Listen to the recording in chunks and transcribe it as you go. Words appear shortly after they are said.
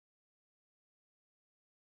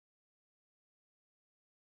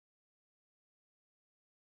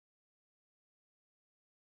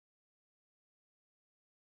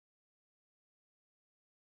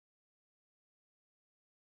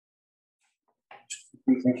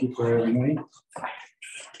Thank you for having me.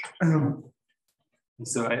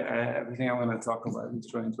 So everything I want to talk about is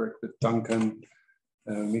trying to work with Duncan,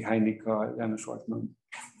 Mihai Nika, Janusz Ortman,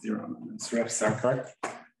 Ziron, and Suresh Sarkar.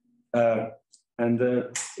 And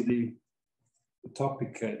the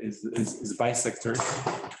topic is bisectors.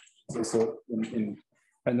 So in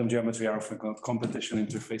random geometry are often called competition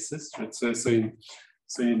interfaces. Right?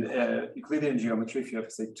 So in Euclidean geometry, if you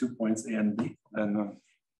have, say, 2 points A and B, then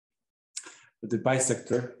the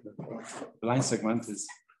bisector, the line segment, is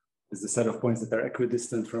the set of points that are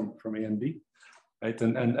equidistant from A and B, right?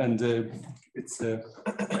 And it's in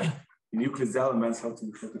Euclid's elements how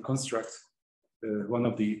to construct a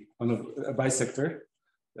bisector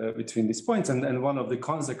between these points, and one of the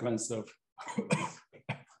consequences of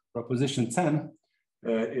proposition 10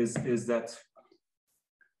 is that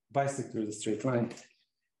bisector is a straight line.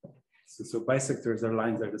 So bisectors are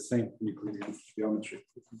lines that are the same in Euclidean geometry.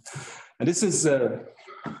 And this is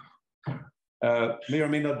may or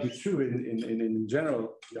may not be true in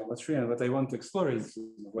general geometry. And what I want to explore is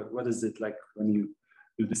what is it like when you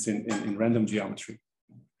do this in random geometry.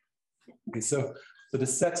 Okay, so the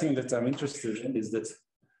setting that I'm interested in is that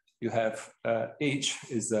you have h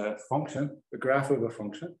is a function, a graph of a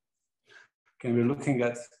function. Okay, we're looking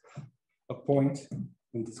at a point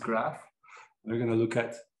in this graph. We're going to look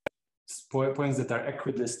at points that are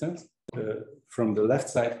equidistant from the left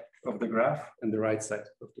side of the graph and the right side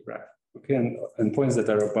of the graph. Okay, and points that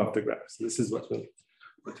are above the graph. So this is what we'll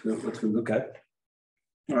look at.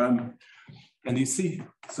 And you see,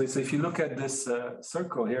 so if you look at this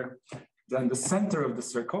circle here, then the center of the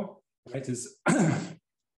circle, right, is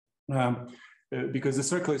because the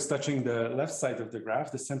circle is touching the left side of the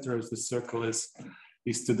graph, the center of the circle is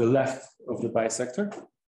to the left of the bisector,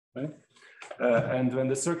 right? And when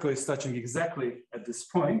the circle is touching exactly at this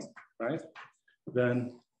point, right,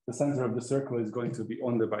 then the center of the circle is going to be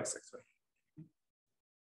on the bisector.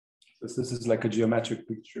 So this is like a geometric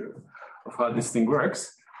picture of how this thing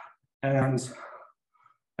works. And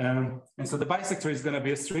so the bisector is going to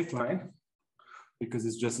be a straight line because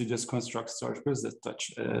it just constructs circles that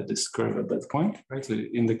touch this curve at that point, right? So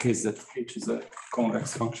in the case that h is a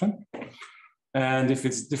convex function. And if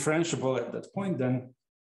it's differentiable at that point, then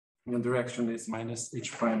the direction is minus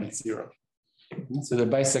h prime at 0. So the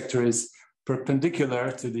bisector is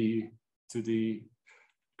perpendicular to the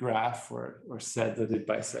graph or set that it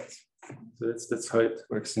bisects. So that's how it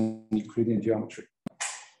works in Euclidean geometry.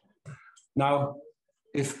 Now,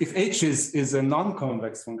 if h is a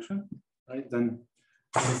non-convex function, right, then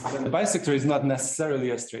the bisector is not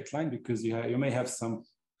necessarily a straight line because you may have some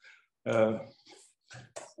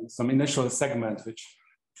initial segment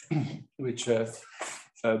which the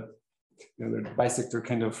bisector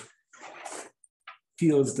kind of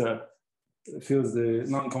feels the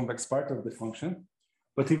non-convex part of the function,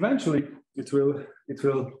 but eventually it will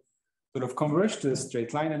sort of converge to a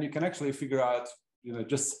straight line, and you can actually figure out,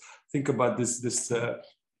 just think about this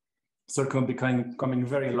circle becoming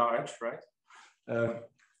very large, right?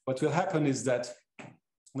 What will happen is that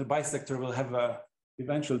the bisector will have a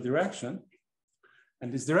eventual direction,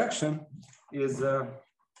 and this direction is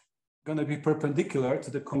going to be perpendicular to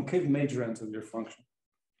the concave majorant of your function.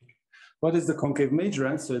 What is the concave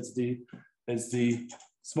majorant? So it's the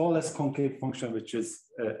smallest concave function, which is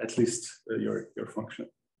at least your function.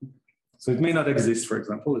 So it may not exist, for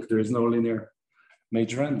example, if there is no linear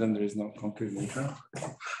majorant, then there is no concave majorant.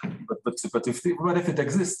 But if it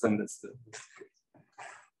exists, then that's the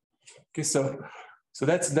okay. So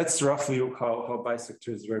that's roughly how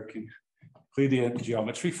bisectors work in Euclidean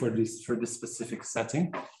geometry for this specific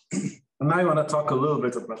setting. And now I want to talk a little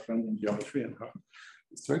bit about random geometry and how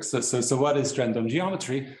this works. So what is random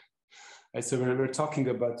geometry? So we're talking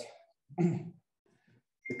about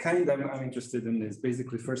the kind I'm interested in is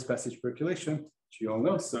basically first passage percolation, which you all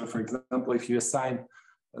know. So for example, if you assign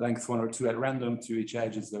a length 1 or 2 at random to each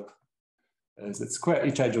edge of z square,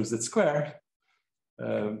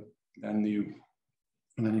 and then you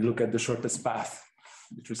look at the shortest path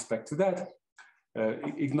with respect to that.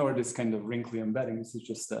 Ignore this kind of wrinkly embedding. This is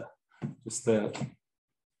just a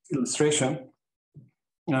illustration.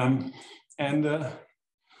 And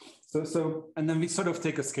then we sort of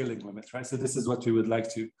take a scaling limit, right? So this is what we would like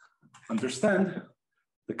to understand.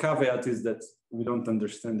 The caveat is that we don't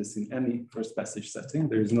understand this in any first passage setting.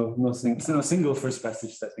 There is no single first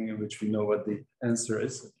passage setting in which we know what the answer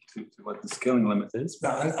is to what the scaling limit is.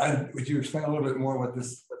 Now, would you explain a little bit more what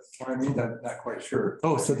this line means? I'm not quite sure.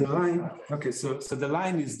 Oh, so the line, okay, so the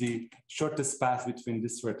line is the shortest path between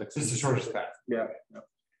this vertex. This is the shortest path. Yeah.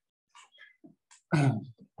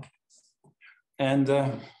 And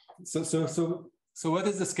so what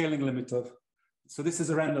is the scaling limit of so this is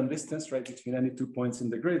a random distance, right, between any 2 points in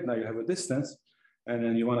the grid. Now you have a distance, and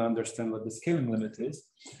then you want to understand what the scaling limit is.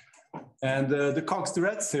 And the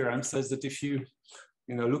Cox-Duret theorem says that if you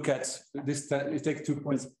look at this, you take 2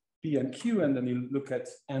 points P and Q, and then you look at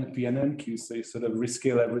NP and NQ, so you sort of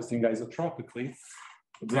rescale everything isotropically,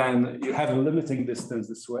 then you have a limiting distance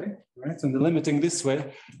this way, right? And the limiting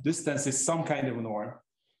distance is some kind of norm,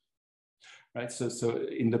 right? So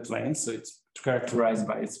in the plane, so it's characterized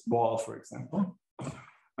by its ball, for example.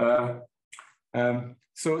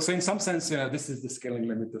 So in some sense, this is the scaling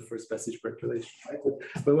limit of first passage percolation, right?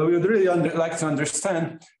 But what we would really like to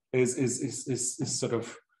understand is sort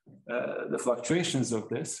of the fluctuations of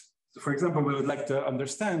this. So for example, we would like to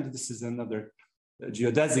understand, this is another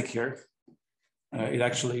geodesic here. It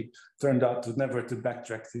actually turned out to never to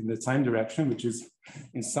backtrack in the time direction, which is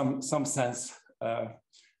in some sense,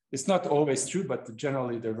 it's not always true, but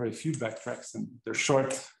generally there are very few backtracks and they're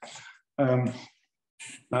short.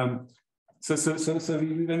 So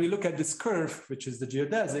when we look at this curve, which is the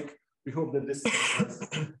geodesic, we hope that this has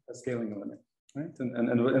a scaling limit, right?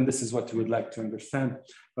 And this is what we would like to understand,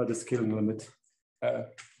 what the scaling limit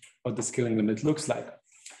looks like.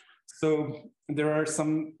 So there are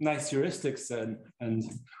some nice heuristics and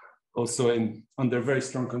also under very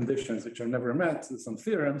strong conditions, which are never met, some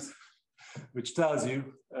theorems, which tells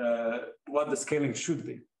you what the scaling should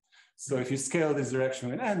be. So if you scale this direction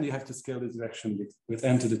with n, you have to scale this direction with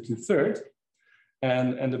n to the 2/3.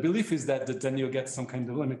 And the belief is that then you'll get some kind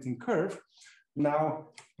of limiting curve.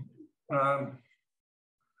 Now,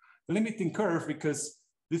 limiting curve, because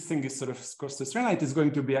this thing is sort of cost-restrained, is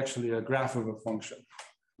going to be actually a graph of a function.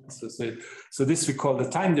 So this we call the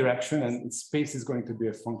time direction, and space is going to be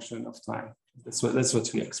a function of time. That's what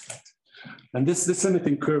we expect. And this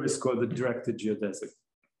limiting curve is called the directed geodesic.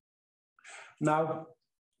 Now,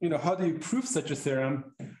 how do you prove such a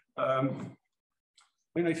theorem?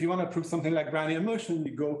 If you want to prove something like Brownian motion,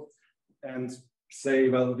 you go and say,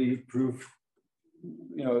 well, we prove,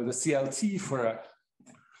 the CLT for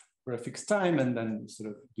a fixed time, and then sort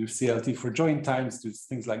of do CLT for joint times, do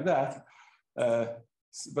things like that.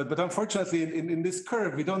 But unfortunately, in this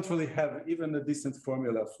curve, we don't really have even a decent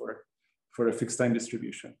formula for a fixed time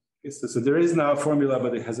distribution. Okay, so there is now a formula,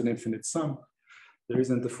 but it has an infinite sum. There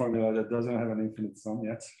isn't a formula that doesn't have an infinite sum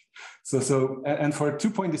yet. And for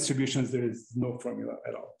 2-point distributions, there is no formula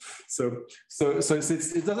at all. So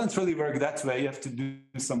it doesn't really work that way. You have to do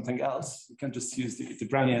something else. You can just use the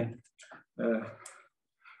Brownian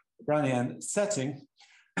setting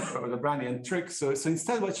or the Brownian trick. So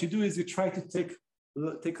instead, what you do is you try to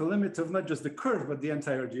take a limit of not just the curve, but the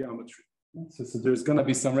entire geometry. So there's going to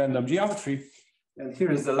be some random geometry. And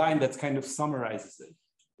here is the line that kind of summarizes it.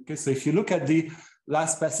 Okay, so if you look at the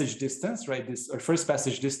last passage distance, right, or first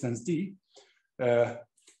passage distance d, and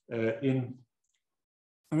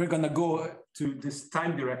we're going to go to this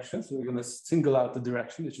time direction. So we're going to single out the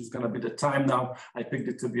direction, which is going to be the time. Now I picked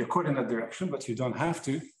it to be a coordinate direction, but you don't have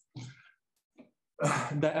to.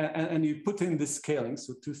 And you put in this scaling,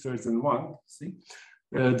 so 2/3 and 1, see?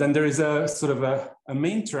 Then there is a sort of a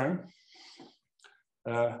main term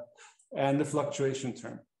and the fluctuation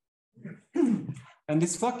term. And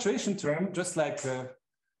this fluctuation term, just like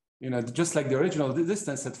the original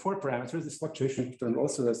distance had 4 parameters, this fluctuation term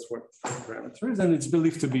also has 4 parameters, and it's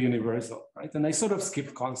believed to be universal, right? And I sort of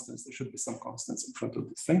skipped constants. There should be some constants in front of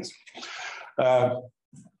these things.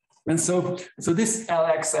 And so this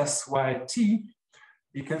LXSYT,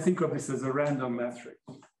 you can think of this as a random metric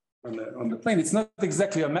on the plane. It's not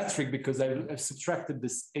exactly a metric because I've subtracted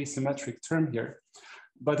this asymmetric term here,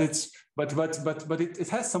 but it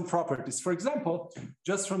has some properties. For example,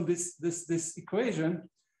 just from this equation,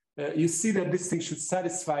 you see that this thing should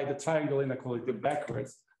satisfy the triangle inequality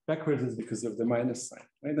backwards. Backwards is because of the minus sign,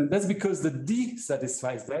 right? And that's because the D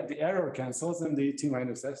satisfies that, the error cancels, and the T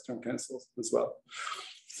minus S term cancels as well.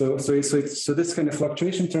 So this kind of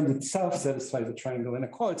fluctuation term itself satisfies the triangle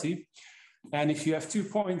inequality. And if you have 2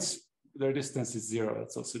 points, their distance is 0.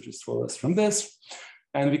 That's also just follows from this.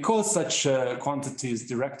 And we call such quantities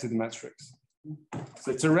directed metrics. So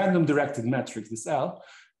it's a random directed metric, this L,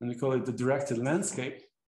 and we call it the directed landscape.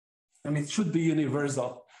 And it should be universal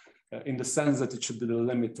in the sense that it should be the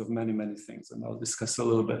limit of many, many things. And I'll discuss a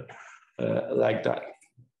little bit like that,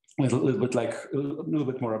 a little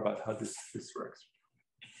bit more about how this works.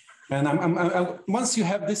 And once you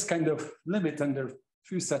have this kind of limit, and there are a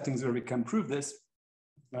few settings where we can prove this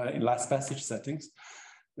in last passage settings,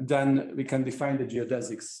 then we can define the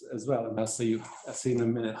geodesics as well. And I'll see in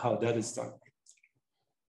a minute how that is done.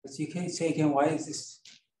 So you can say again, why is this?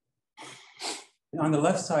 On the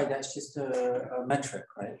left side, that's just a metric,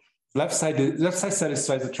 right? Left side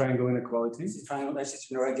satisfies the triangle inequality. It's a triangle, that's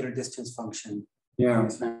just a regular distance function. Yeah.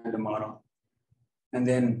 Expand the model. And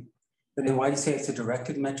then why do you say it's a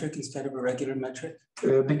directed metric instead of a regular metric?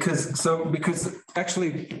 Because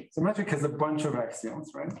actually the metric has a bunch of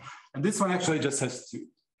axioms, right? And this one actually just has two.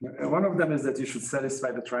 One of them is that you should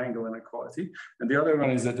satisfy the triangle inequality, and the other one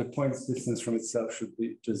is that the point's distance from itself should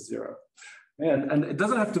be just zero. And it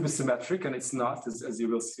doesn't have to be symmetric, and it's not, as you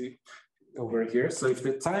will see over here. So if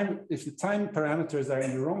the time parameters are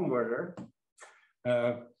in the wrong order,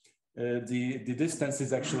 the distance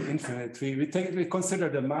is actually infinite. We consider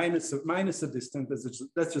the minus a distance.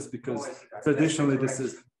 That's just because traditionally this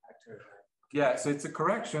is. Yeah, so it's a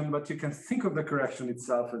correction, but you can think of the correction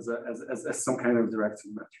itself as some kind of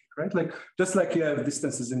directed metric, right? Like just like you have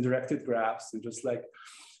distances in directed graphs, and just like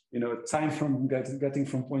time from getting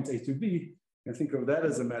from point A to B, you can think of that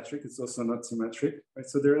as a metric. It's also not symmetric, right?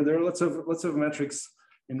 So there are lots of metrics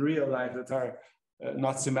in real life that are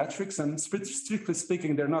not symmetrics, and strictly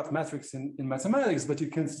speaking, they're not metrics in mathematics, but you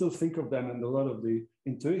can still think of them, and a lot of the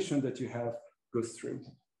intuition that you have goes through.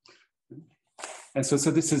 And so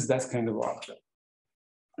this is that kind of object.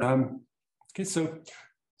 Okay, so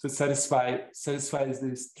satisfies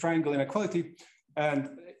this triangle inequality, and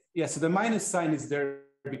yeah, so the minus sign is there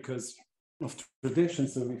because of tradition.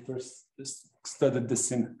 So we first just studied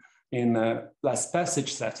this in last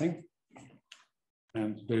passage setting,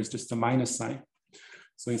 and there's just a minus sign.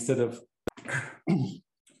 So instead of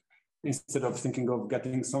thinking of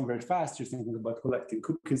getting somewhere fast, you're thinking about collecting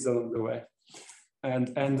cookies along the way,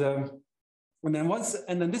 and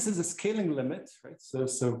then this is a scaling limit, right? So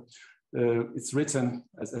it's written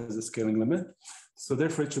as a scaling limit. So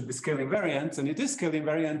therefore it should be scaling variant, and it is scaling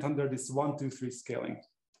variant under this 1, 2, 3 scaling.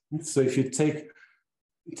 So if you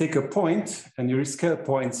take a point and you rescale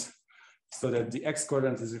points so that the x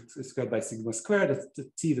coordinate is scaled by sigma squared,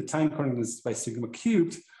 the time coordinate is by sigma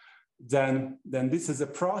cubed, then this is a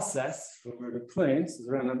process over the planes.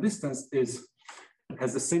 The random distance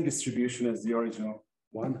has the same distribution as the original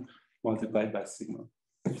one, multiplied by sigma.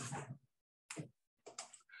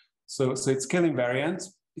 So it's scaling variant.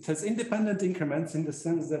 It has independent increments in the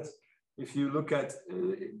sense that if you look at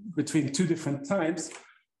between two different times,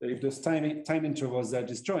 if those time intervals are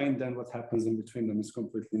disjoint, then what happens in between them is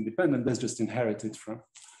completely independent. That's just inherited from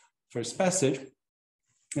first passage.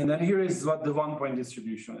 And then here is what the 1-point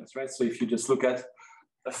distribution is, right? So if you just look at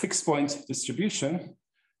a fixed point distribution,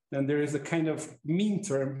 then there is a kind of mean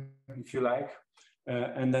term, if you like,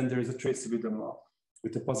 and then there is a traceability law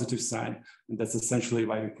with a positive sign, and that's essentially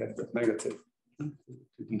why we get that negative. You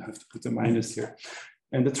didn't have to put a minus here.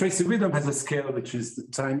 And the tracy rhythm has a scale which is the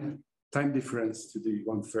time difference to the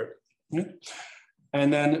 1/3. Yeah?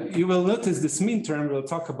 And then you will notice this mean term, we'll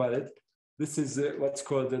talk about it. This is what's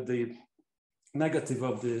called the negative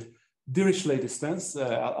of the Dirichlet distance.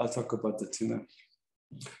 I'll talk about that in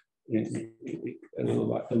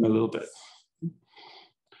a little bit.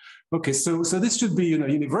 Okay, so this should be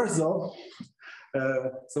universal.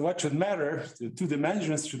 So what should matter? The 2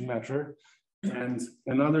 dimensions should matter. And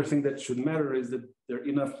another thing that should matter is that there are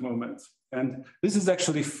enough moments. And this is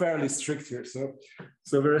actually fairly strict here. So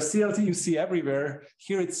whereas CLT you see everywhere,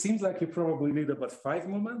 here it seems like you probably need about 5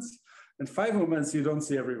 moments. And 5 moments you don't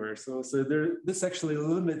see everywhere. So this actually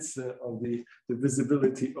limits of the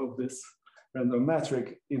visibility of this random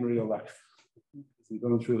metric in real life. You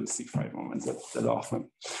don't really see 5 moments that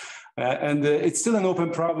often. And it's still an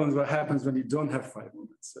open problem what happens when you don't have 5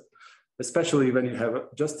 moments. So especially when you have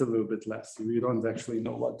just a little bit less. You don't actually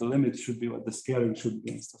know what the limit should be, what the scaling should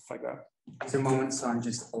be, and stuff like that. Is there moments on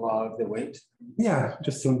just the law of the weight? Yeah,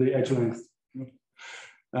 just on the edge length.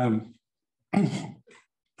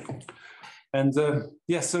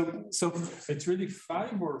 Yeah, so it's really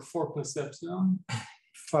 5 or 4 plus epsilon?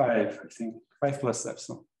 5, I think. 5 plus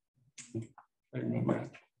epsilon. I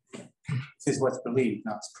remember. This is what's believed,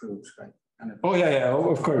 not proved, right? Oh yeah,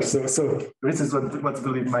 of course. So this is what's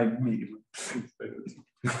believed might mean.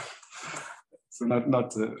 So not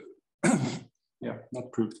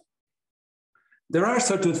proved. There are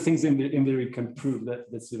certain things in there we can prove that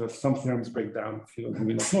some theorems break down if you don't have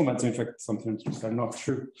enough moments. In fact, some theorems just are not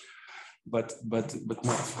true, but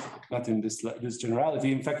not in this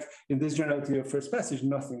generality. In fact, in this generality of first passage,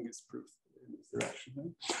 nothing is proved in this direction.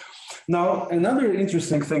 Right? Now, another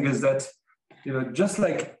interesting thing is that just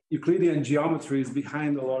like Euclidean geometry is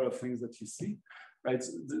behind a lot of things that you see, right?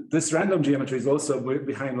 This random geometry is also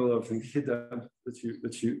behind a lot of things hidden that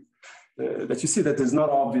you see that is not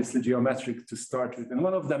obviously geometric to start with. And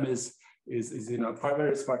one of them is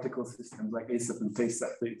various particle systems like ASAP and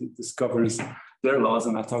TASAP. It discovers their laws,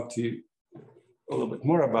 and I'll talk to you a little bit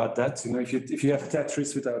more about that. You know, if you have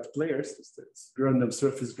Tetris without players, that's random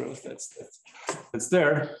surface growth that's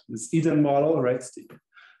there. This Eden model, right?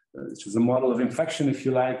 Which is a model of infection, if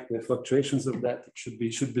you like. The fluctuations of that should be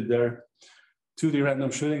there. 2D random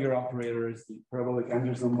Schrödinger operators, the parabolic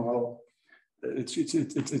Anderson model.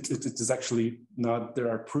 It is actually not.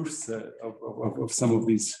 There are proofs of some of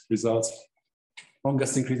these results.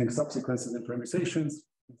 Longest increasing subsequences and permutations.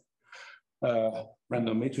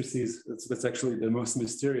 Random matrices. That's actually the most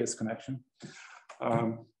mysterious connection.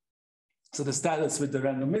 So the status with the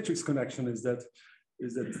random matrix connection is that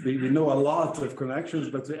we know a lot of connections,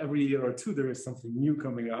 but every year or two there is something new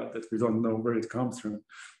coming out that we don't know where it comes from.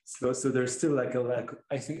 So there's still like a lack.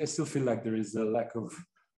 I still feel like there is a lack of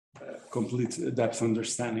complete depth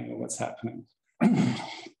understanding of what's happening.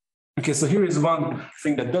 Okay, so here is one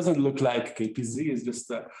thing that doesn't look like KPZ. Is just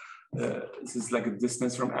this is like a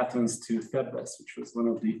distance from Athens to Thebes, which was one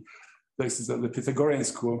of the places of the Pythagorean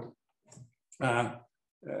school.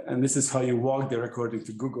 And this is how you walk there according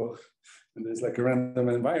to Google. And there's like a random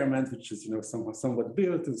environment, which is, you know, somewhat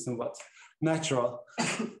built and somewhat natural.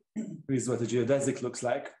 This is what a geodesic looks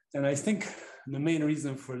like. And I think the main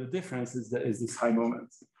reason for the difference is this high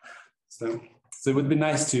moment. So it would be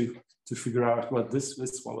nice to figure out what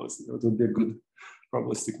this follows. It would be a good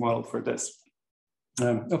probabilistic model for this.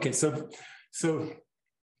 Okay, so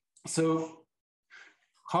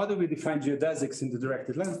how do we define geodesics in the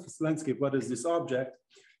directed landscape? What is this object?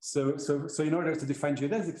 So in order to define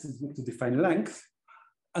geodesics, you need to define a length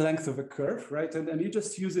of a curve, right? And you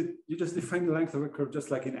just define the length of a curve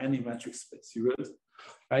just like in any metric space you would,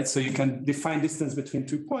 right? So you can define distance between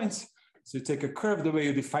 2 points. So you take a curve, the way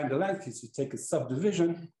you define the length is you take a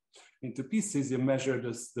subdivision into pieces, you measure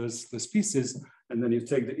those pieces, and then you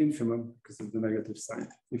take the infimum because of the negative sign,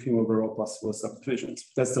 infimum over all possible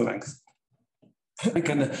subdivisions. That's the length.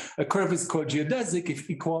 And a curve is called geodesic if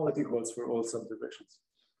equality holds for all subdivisions.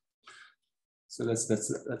 So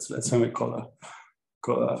that's how we call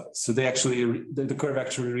so they actually, the curve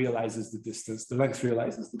actually realizes the distance, the length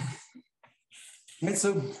realizes the distance. And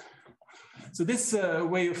so this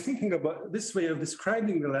way of thinking about, this way of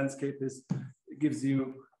describing the landscape gives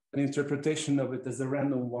you an interpretation of it as a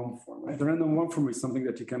random one form, right? The random one form is something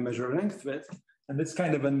that you can measure length with, and it's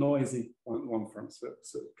kind of a noisy one form. So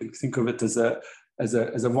you can think of it as a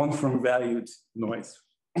one form valued noise.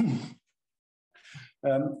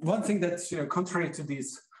 One thing that's, you know, contrary to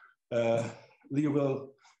these Liouville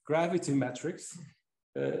gravity metrics,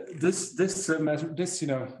 this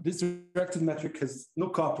directed metric has no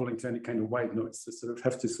coupling to any kind of white noise. So sort of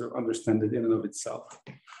have to sort of understand it in and of itself.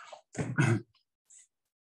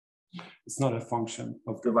 It's not a function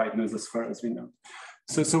of the white noise as far as we know.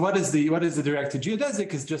 So what is the directed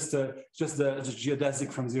geodesic? Is just a geodesic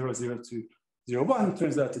from 0, 0 to 0, 1.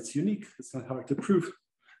 Turns out it's unique. It's not hard to prove.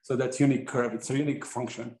 So that unique curve, it's a unique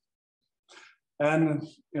function. And,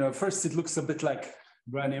 you know, first it looks a bit like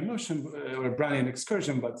Brownian motion or Brownian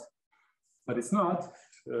excursion, but it's not.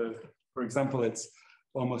 For example, it's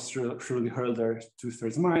almost surely Hurlder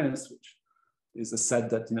 2/3 minus, which is a set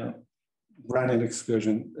that, you know, Brownian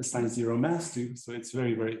excursion assigns 0 mass to. So it's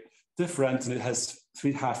very, very different, and it has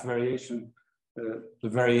 3/2 variation. The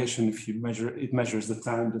variation, if you measure, it measures the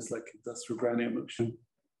time just like it does for Brownian motion.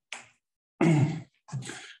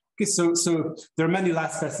 Okay, so there are many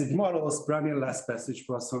last passage models, Brownian last passage,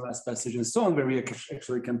 Poisson last passage, and so on, where we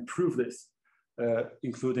actually can prove this,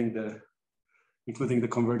 including the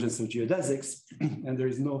convergence of geodesics. And there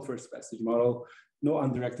is no first passage model, no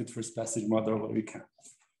undirected first passage model where we can.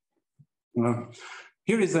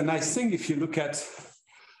 Here is a nice thing. If you look at,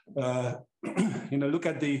 look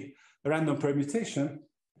at the random permutation,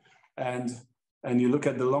 and you look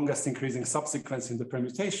at the longest increasing subsequence in the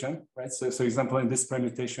permutation, right? So for example, in this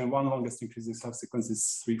permutation, one longest increasing subsequence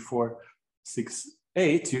is 3, 4, 6,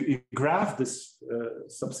 8. You graph this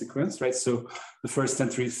subsequence, right? So the first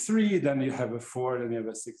entry is 3, then you have a 4, then you have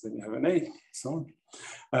a 6, then you have an 8, so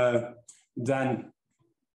on. Then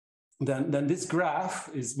this graph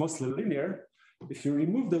is mostly linear. If you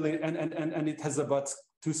remove the and it has about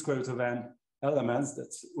 2 square root of n elements.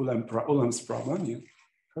 That's Ulam's problem. You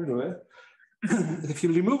heard of it. If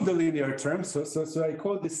you remove the linear term, so I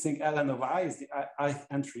call this thing ln of I is the ith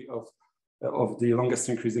entry of the longest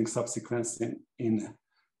increasing subsequence in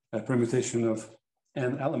a permutation of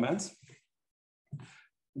n elements.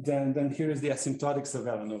 Then here is the asymptotics of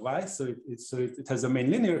ln of I. So it has a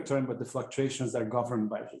main linear term, but the fluctuations are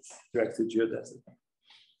governed by this directed geodesic.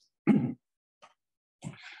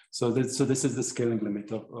 So this is the scaling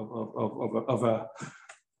limit of a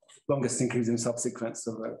longest increasing subsequence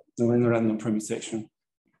of a random permutation.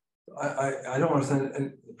 I don't understand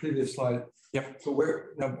in the previous slide. Yep. So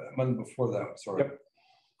where, no, one before that, sorry. Yep.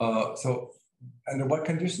 So under what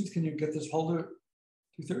conditions can you get this holder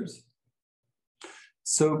 2/3?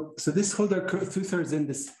 So this holder two-thirds in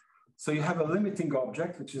this. So you have a limiting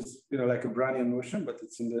object, which is like a Brownian motion, but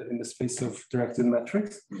it's in the space of directed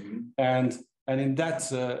metrics, and in that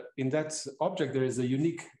object there is a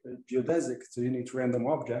unique geodesic, it's a unique random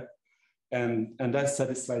object, and that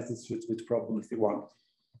satisfies this with probability 1.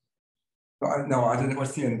 No, I didn't.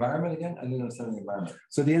 What's the environment again? I didn't understand the environment.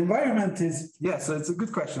 So the environment is, so it's a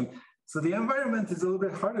good question. So the environment is a little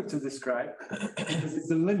bit harder to describe because it's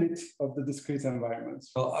the limit of the discrete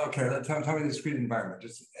environments. Well, okay, tell me the discrete environment.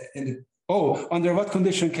 Just under what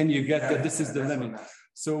condition can you get that this is the limit?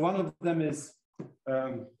 So one of them is,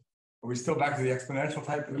 are we still back to the exponential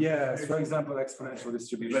type? Yes, for example, exponential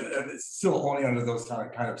distribution. But it's still only under those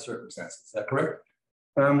kind of circumstances. Is that correct?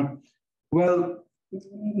 Well,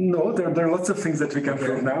 no, there are lots of things that we can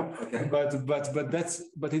prove now,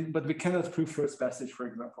 but we cannot prove first passage, for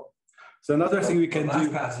example. So another thing we can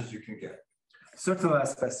do. Last passage you can get. Certain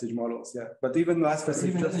last passage models, yeah. But even last passage,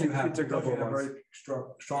 Even just you have very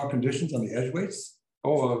strong conditions on the edge weights.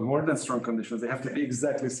 Oh, more than strong conditions. They have to be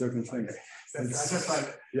exactly certain things.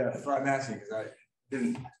 That's why I'm asking, because I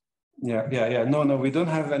didn't. Yeah. No, we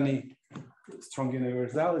don't have any strong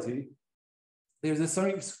universality. There's a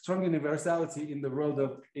strong universality in the world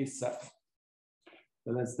of ASAP.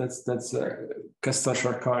 So that's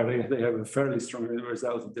Kastar-Shorkar. They have a fairly strong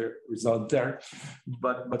universality result there,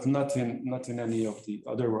 but not in any of the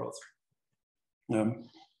other worlds.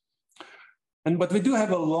 But we do have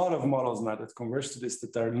a lot of models now that converge to this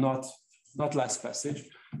that are not last passage.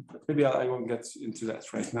 But maybe I won't get into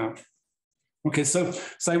that right now. Okay, so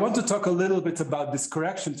I want to talk a little bit about this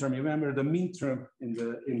correction term. You remember the mean term in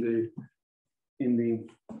the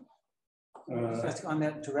on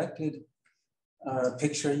that directed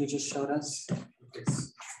picture you just showed us.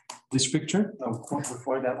 This picture? No,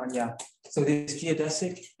 before that one, yeah. So this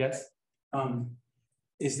geodesic. Yes.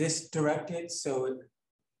 Is this directed? So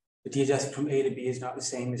the geodesic from A to B is not the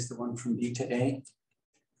same as the one from B to A.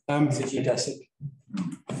 It's a geodesic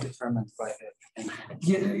determined by the.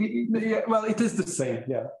 Yeah. Well, it is the same.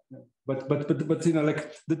 Yeah. But like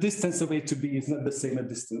the distance of A to B is not the same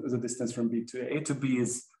as the distance from B to A. A to B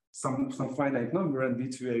is some finite number, and B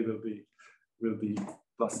to A will be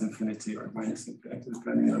plus infinity or minus infinity,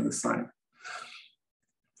 depending on the sign.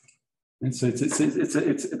 And so it's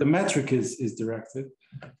the metric is directed.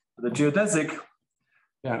 The geodesic,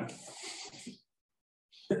 yeah.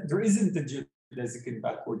 There isn't a geodesic in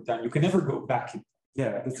backward time. You can never go back.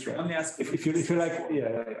 Yeah, that's right. Only ask if you like,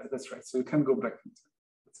 yeah, that's right. So you can go back.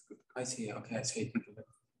 That's good. I see. Okay, I see.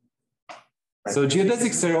 So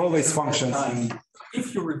geodesics are always functions.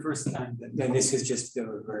 If you reverse time, then this is just the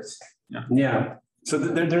reverse. Yeah. So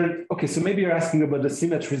they're okay. So maybe you're asking about the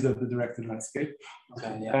symmetries of the directed landscape.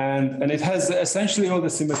 Okay. Yeah. And it has essentially all the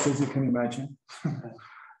symmetries you can imagine.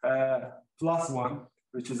 Plus one,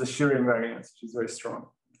 which is a shear invariance, which is very strong.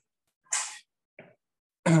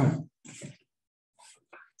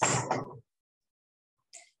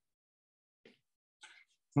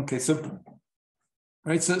 Okay, so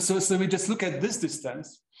we just look at this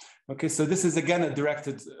distance. Okay, so this is again a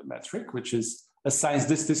directed metric, which assigns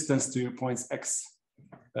this distance to points x,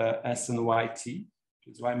 s, and y, t,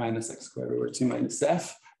 which is y minus x squared over t minus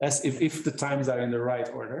f. S if the times are in the right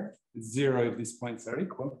order. It's 0 if these points are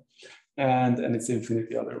equal, and it's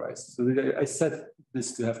infinity otherwise. So I set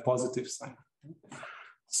this to have positive sign.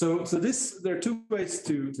 So there are two ways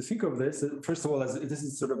to think of this. First of all, as this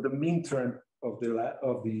is sort of the mean term of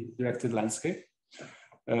the directed landscape.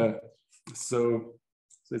 So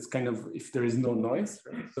it's kind of if there is no noise.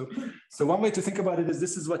 Right? So one way to think about it is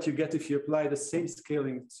this is what you get if you apply the same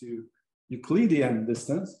scaling to Euclidean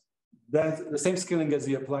distance. That the same scaling as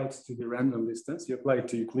you applied to the random distance, you apply it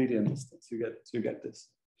to Euclidean distance. You get this.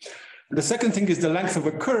 And the second thing is the length of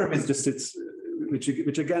a curve is just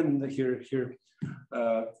which again here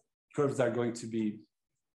curves are going to be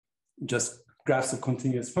just graphs of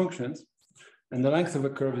continuous functions, and the length of a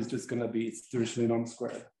curve is just going to be its Dirichlet norm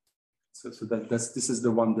squared. So this is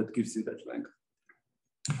the one that gives you that length.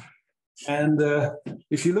 And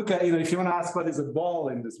if you look at if you want to ask what is a ball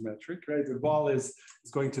in this metric, right? The ball is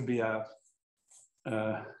going to be a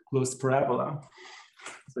closed parabola.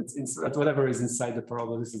 So it's whatever is inside the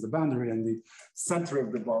parabola. This is the boundary, and the center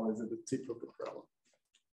of the ball is at the tip of the parabola.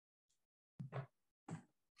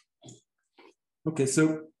 Okay,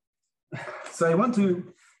 so I want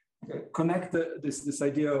to connect this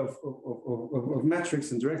idea of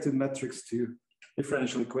metrics and directed metrics to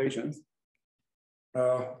differential equations.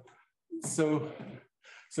 So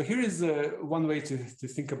So here is one way to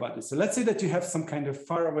think about this. So let's say that you have some kind of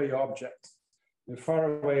faraway object, far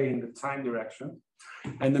away in the time direction,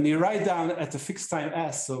 and then you write down at a fixed time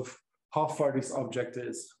s of how far this object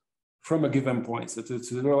is from a given point. So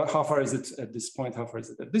to how far is it at this point, how far is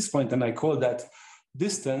it at this point, and I call that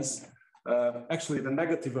distance, actually the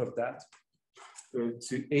negative of that,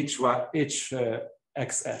 to hxs,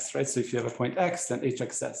 right? So if you have a point x, then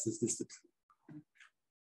hxs is this distance.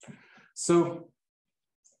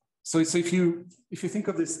 So if you think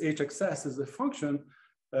of this hxs as a function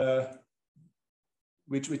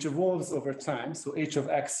which evolves over time, so h of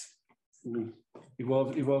x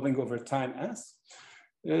evolving over time s,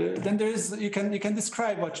 then you can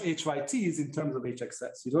describe what hyt is in terms of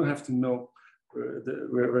hxs. You don't have to know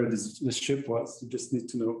where this ship was. You just need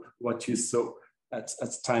to know what you saw at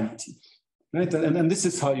time t, right? And this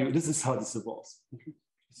is how this evolves.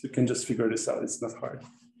 So you can just figure this out. It's not hard.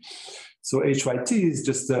 So hyt is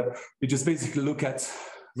just you just basically look at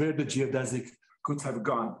where the geodesic could have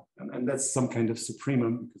gone, and that's some kind of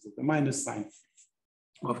supremum because of the minus sign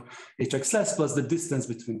of hxs plus the distance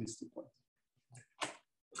between these 2 points.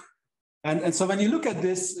 And so when you look at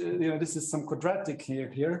this, this is some quadratic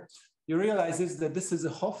here. You realize that this is a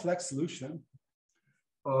Hoff-like solution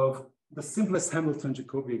of the simplest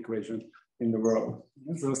Hamilton-Jacobi equation in the world.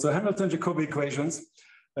 So Hamilton-Jacobi equations.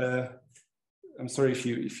 I'm sorry if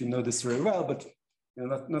you know this very well, but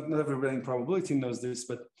not everybody in probability knows this.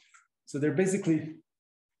 But so they're basically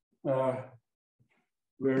they're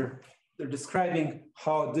describing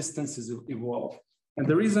how distances evolve, and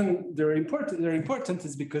the reason they're important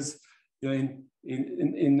is because in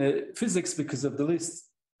physics, because of the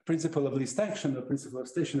principle of least action, the principle of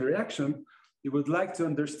stationary action, you would like to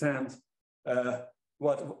understand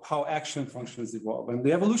how action functions evolve, and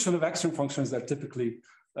the evolution of action functions are typically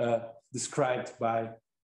described by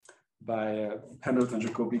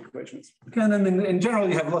Hamilton-Jacobi equations. Okay, and then in general,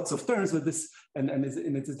 you have lots of terms with this, and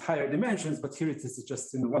it is higher dimensions, but here it is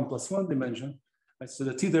just in the 1 + 1 dimension. Right? So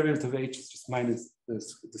the t derivative of h is just minus the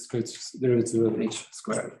square derivative of h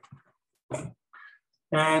squared.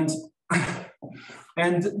 And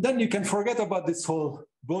then you can forget about this whole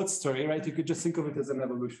boat story, right? You could just think of it as an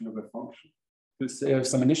evolution of a function. You have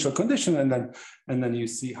some initial condition, and then you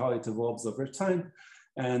see how it evolves over time.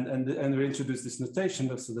 And we introduce this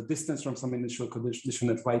notation of so the distance from some initial condition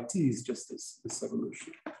at yt is just this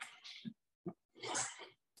evolution.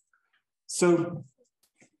 So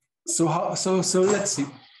let's see.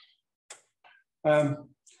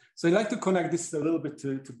 So I'd like to connect this a little bit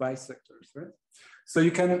to bisectors, right? So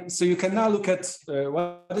you can now look at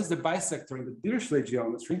what is the bisector in the Dirichlet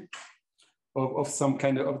geometry of some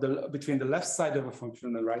kind of between the left side of a function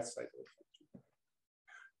and the right side of a function.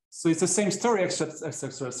 So it's the same story, except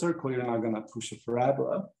for a circle. You're now going to push a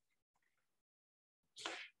parabola.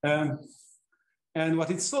 And what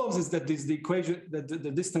it solves is that the equation that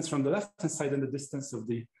the distance from the left-hand side and the distance of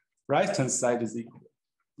the right-hand side is equal.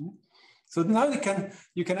 So now you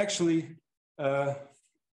can actually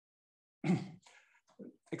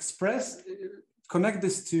connect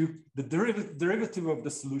this to the derivative of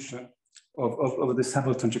the solution of this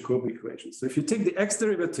Hamilton-Jacobi equation. So if you take the x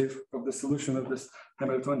derivative of the solution of this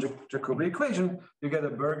Hamilton-Jacobi equation, you get a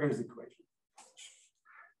Burger's equation.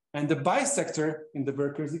 And the bisector in the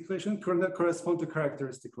Burger's equation correspond to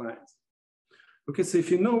characteristic lines. Okay, so if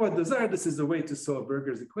you know what those are, this is the way to solve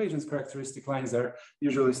Burger's equations. Characteristic lines are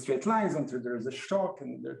usually straight lines until there is a shock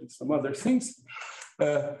and there are some other things.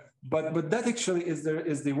 But that actually is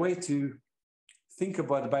the way to think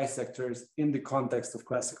about bisectors in the context of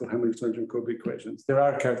classical Hamilton-Jacobi equations. There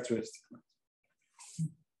are characteristic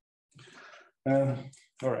lines.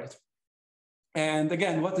 All right. And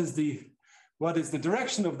again, what is the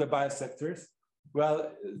direction of the bisectors? Well,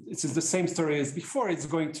 it's the same story as before. It's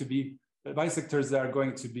going to be bisectors are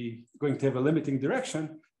going to have a limiting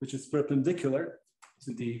direction, which is perpendicular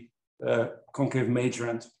to the concave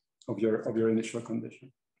majorant of your initial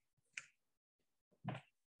condition.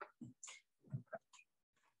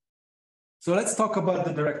 So let's talk about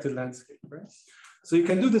the directed landscape, right? So you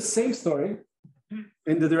can do the same story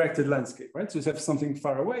in the directed landscape, right? So you have something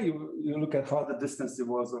far away, you look at how the distance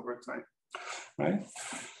evolves over time, right?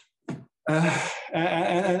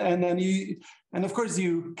 And of course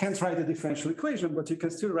you can't write a differential equation, but you can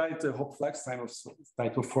still write a Hopf-Flachs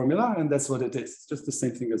type of formula, and that's what it is. It's just the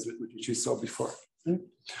same thing as what you saw before. Okay?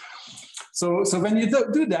 So when you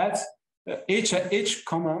do that, h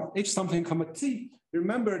something comma t,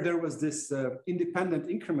 remember there was this independent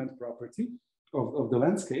increment property of the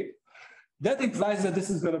landscape. That implies that this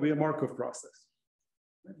is going to be a Markov process,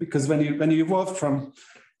 because when you evolve from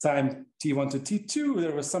time T1 to T2,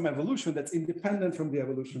 there was some evolution that's independent from the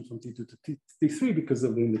evolution from T2 to T3 because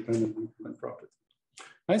of the independent increment property.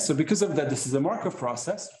 Right? So because of that, this is a Markov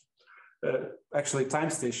process, actually time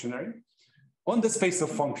stationary, on the space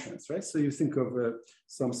of functions, right? So you think of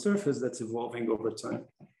some surface that's evolving over time.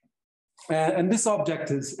 And this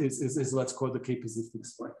object is what's called the KPZ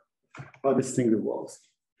fixed point, how this thing evolves.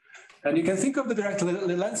 And you can think of the direct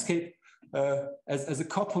landscape as a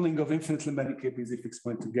coupling of infinitely many KPZ fixed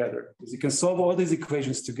point together, because you can solve all these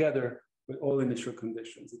equations together with all initial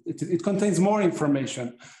conditions. It contains more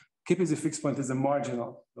information. KPZ fixed point is a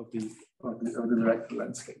marginal of the direct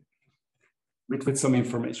landscape with some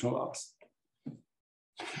information loss.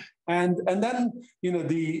 And then, you know,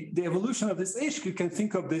 the evolution of this H, you can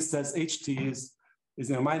think of this as HT is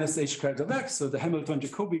you know, minus H squared of X, so the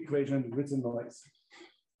Hamilton-Jacobi equation with the noise.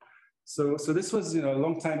 So this was, you know, a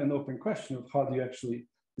long time an open question of how do you actually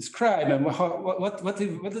describe and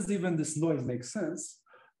what does even this noise make sense,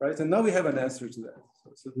 right? And now we have an answer to that.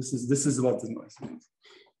 So this is what the noise means.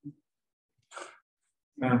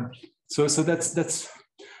 So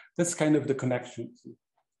that's kind of the connection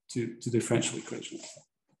to differential equations.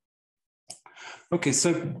 Okay, so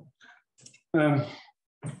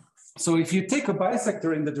if you take a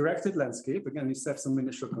bisector in the directed landscape, again, you have some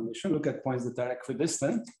initial condition, look at points that are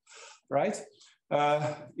equidistant, right?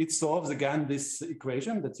 It solves, again, this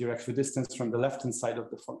equation that you're equidistant from the left-hand side of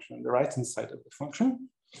the function and the right-hand side of the function.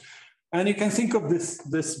 And you can think of this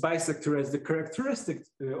bisector as the characteristic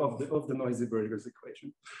of the noisy Burgers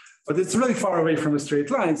equation. But it's really far away from a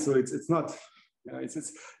straight line, so it's not, you know,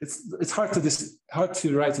 it's hard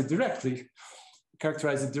to write it directly,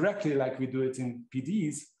 characterize it directly like we do it in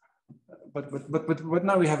PDEs. But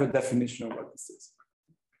now we have a definition of what this is.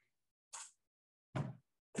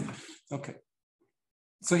 Okay.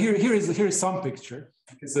 So here is some picture.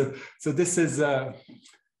 Okay, so this is okay.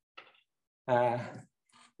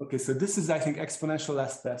 So this is, I think, exponential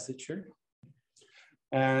last passage here,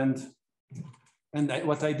 and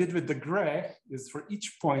what I did with the gray is for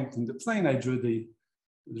each point in the plane, I drew the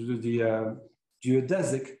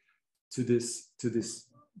geodesic to this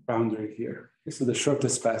boundary here. This is the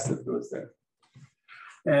shortest path that goes there,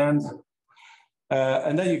 and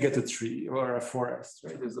then you get a tree or a forest,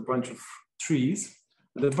 right? There's a bunch of trees.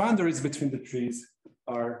 The boundaries between the trees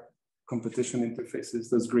are competition interfaces,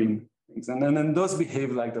 those green things, and then those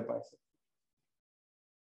behave like the bisector.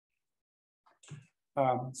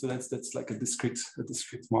 So that's like a discrete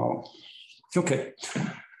model. Okay.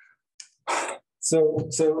 So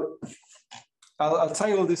I'll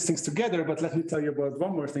tie all these things together, but let me tell you about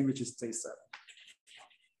one more thing, which is TASAP.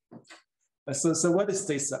 So what is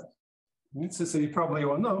TASAP? So you probably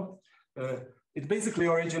all know. It basically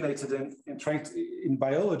originated in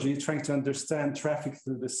biology, trying to understand traffic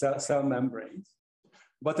through the cell membranes.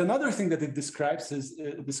 But another thing that it describes is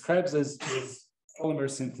polymer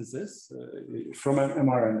synthesis from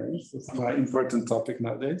mRNAs. It's an important topic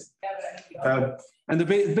nowadays. And the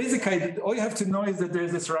basic idea, all you have to know is that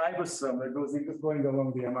there's this ribosome that goes going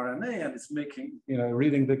along the mRNA and it's making, you know,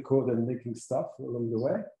 reading the code and making stuff along the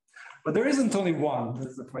way. But there isn't only one.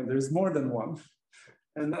 That's the point. There's more than one.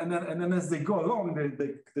 And then as they go along,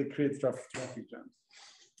 they create traffic jams.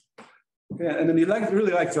 Okay, and then you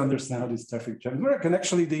really like to understand how these traffic jams work. And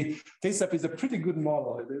actually, the TASAP is a pretty good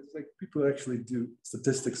model. It's like people actually do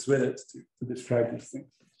statistics with it to describe these things.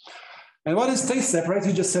 And what is TASAP, right?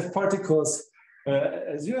 You just have particles.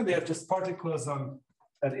 As you know, they have just particles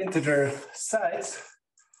at integer size.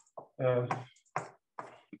 So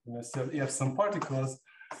you have some particles,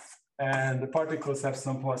 and the particles have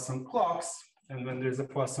some Poisson clocks. And when there's a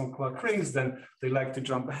Poisson clock rings, then they like to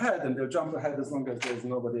jump ahead, and they'll jump ahead as long as there's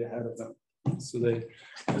nobody ahead of them. So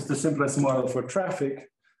it's the simplest model for traffic.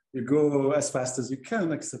 You go as fast as you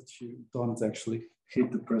can, except you don't actually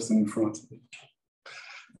hit the person in front of you.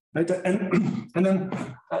 Right? And then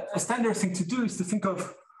a standard thing to do is to think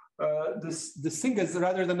of this thing as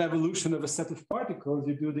rather than evolution of a set of particles,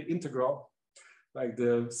 you do the integral, like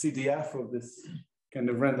the CDF of this kind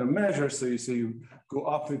of random measure. So you go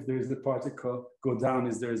up if there is a particle, go down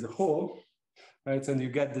if there is a hole, right? And you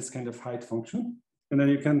get this kind of height function. And then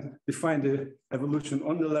you can define the evolution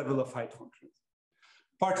on the level of height functions.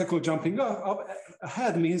 Particle jumping up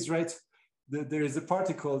ahead means, right, that there is a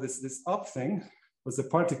particle, this up thing was a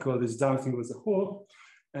particle, this down thing was a hole,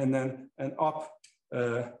 and then an up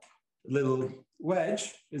little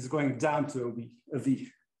wedge is going down to a V.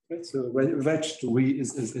 Right? So wedge to V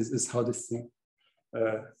is how this thing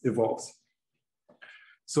evolves.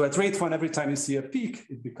 So at rate 1, every time you see a peak,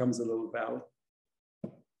 it becomes a little valley.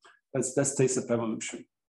 That's TASAP evolution.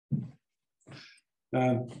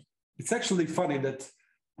 It's actually funny that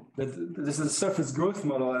this is a surface growth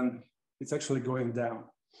model, and it's actually going down.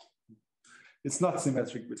 It's not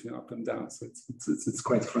symmetric between up and down, so it's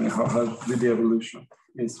quite funny how the evolution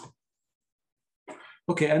is.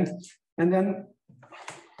 Okay, and then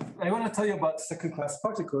I want to tell you about second-class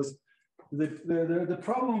particles. The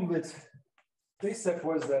problem with TASEP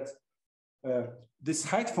was that this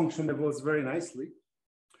height function evolves very nicely.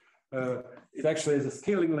 It actually has a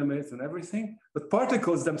scaling limit and everything, but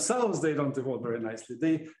particles themselves, they don't evolve very nicely.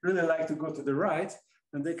 They really like to go to the right,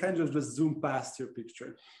 and they kind of just zoom past your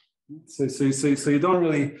picture. So you don't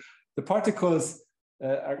really, the particles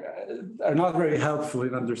are not very helpful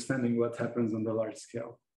in understanding what happens on the large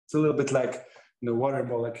scale. It's a little bit like, water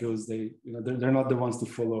molecules, they're not the ones to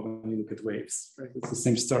follow when you look at waves, right? It's the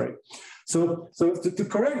same story. So to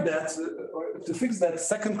correct that, or to fix that,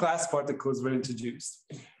 second-class particles were introduced.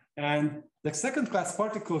 And the second-class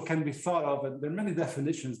particle can be thought of, and there are many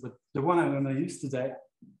definitions, but the one I'm going to use today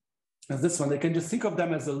is this one. They can just think of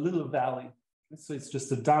them as a little valley. So it's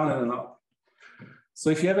just a down and an up. So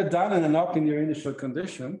if you have a down and an up in your initial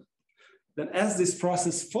condition, then as this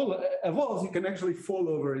process evolves, you can actually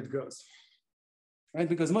follow where it goes. Right?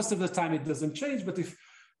 Because most of the time it doesn't change, but if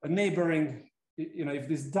a neighboring, if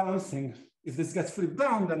this down thing, if this gets flipped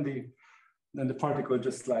down, then the particle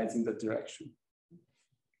just slides in that direction.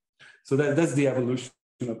 So that's the evolution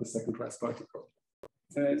of the second-class particle.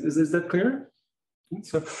 Is that clear?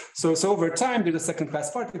 So over time, there's a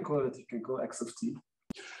second-class particle that you can call x of t.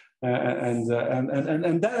 And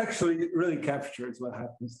that actually really captures what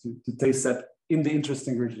happens to TASEP in the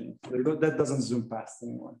interesting regime. That doesn't zoom past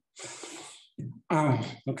anymore.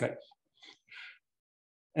 Okay.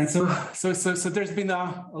 And so there's been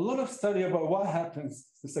a lot of study about what happens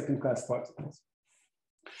to second-class particles.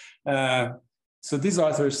 So these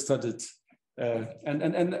authors studied,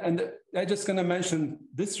 and I'm just going to mention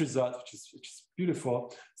this result, which is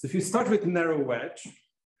beautiful. So if you start with narrow wedge,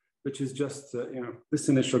 which is just this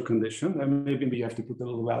initial condition, and maybe you have to put a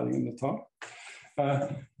little value in the top,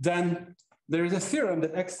 then there is a theorem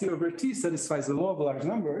that xt over t satisfies the law of large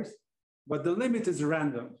numbers, but the limit is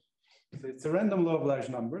random. So it's a random law of large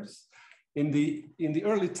numbers. In the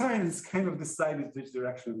early times, it's kind of decided which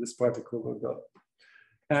direction this particle will go.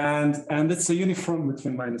 And it's a uniform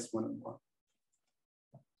between -1 and 1.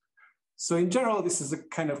 So in general, this is a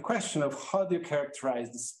kind of question of how do you characterize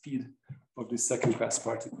the speed of these second-class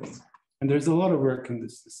particles? And there's a lot of work in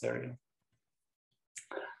this area.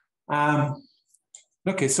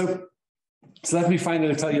 Okay, so let me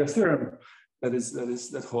finally tell you a theorem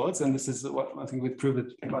that holds, and this is what I think we proved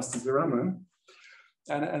it must be Raman.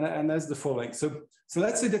 And that's the following. So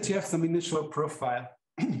let's say that you have some initial profile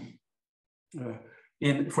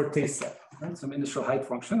for TASEP, right? Some initial height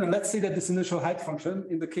function. And let's say that this initial height function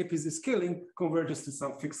in the KPZ scaling converges to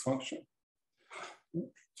some fixed function.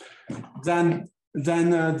 Then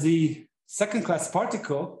the second-class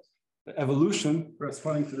particle, the evolution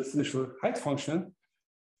corresponding to this initial height function,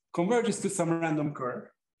 converges to some random curve.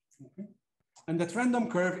 Okay? And that random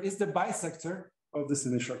curve is the bisector of this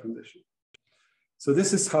initial condition. So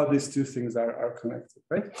this is how these two things are connected,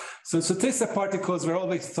 right? So TASEP particles were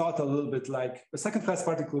always thought a little bit like, the second-class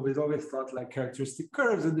particle was always thought like characteristic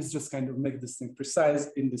curves, and this just kind of make this thing precise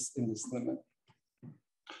in this limit.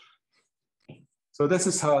 So this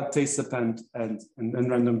is how TASEP and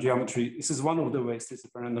random geometry, this is one of the ways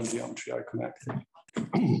TASEP and random geometry are connected.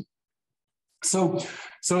 So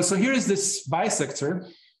here is this bisector,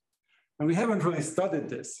 and we haven't really studied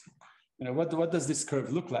this. What does this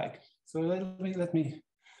curve look like? So let me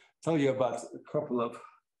tell you about a couple of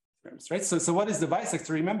terms, right? So what is the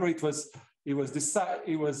bisector? Remember, it was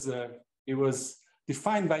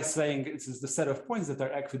defined by saying it is the set of points that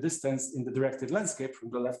are equidistant in the directed landscape from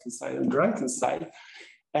the left-hand side and the right-hand side,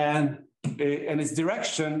 and its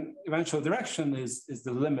direction, eventual direction, is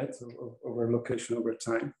the limit of our location over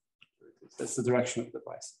time. That's the direction of the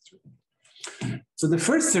bisector. So the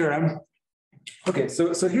first theorem. Okay,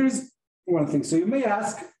 so here's one thing. So you may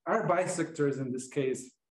ask, are bisectors in this case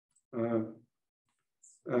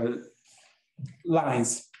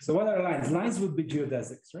lines? So what are lines? Lines would be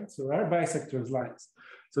geodesics, right? So are bisectors lines?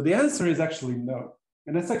 So the answer is actually no.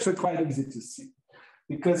 And that's actually quite easy to see.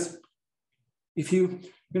 Because if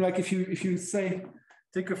you say,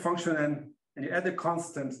 take a function and you add a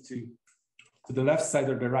constant to the left side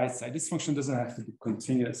or the right side, this function doesn't have to be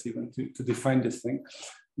continuous even to define this thing.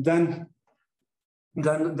 Then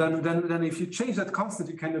if you change that constant,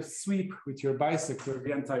 you kind of sweep with your bisector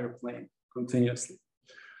the entire plane continuously.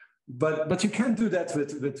 But you can't do that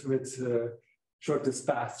with shortest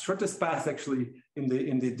path. Shortest path actually in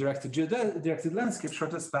the directed landscape,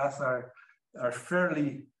 shortest paths are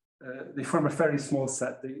fairly they form a very small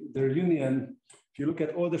set. Their union, if you look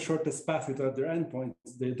at all the shortest path without their endpoints,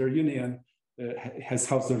 their union has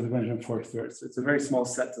Hausdorff dimension 4/3. So it's a very small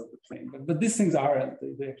set of the plane. But these things aren't,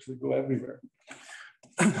 they actually go everywhere.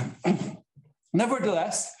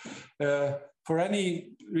 Nevertheless, for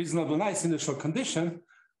any reasonable nice initial condition,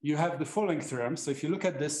 you have the following theorem. So if you look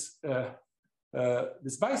at this,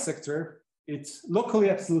 this bisector, it's locally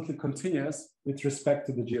absolutely continuous with respect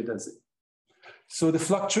to the geodesic. So the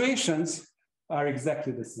fluctuations are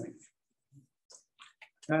exactly the same.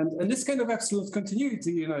 And this kind of absolute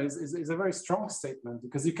continuity, you know, is a very strong statement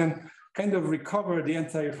because you can kind of recover the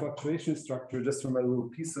entire fluctuation structure just from a little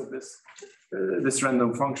piece of this, this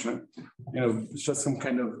random function. You know, it's just some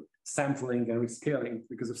kind of sampling and rescaling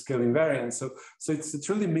because of scaling variance. So it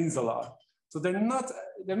really means a lot. So they're not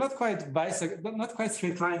quite not quite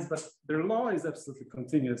straight lines, but their law is absolutely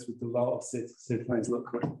continuous with the law of straight lines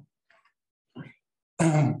locally.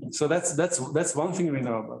 So that's one thing we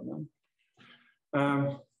know about them.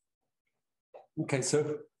 Okay,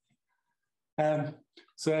 so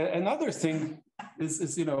another thing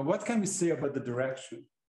is, you know, what can we say about the direction?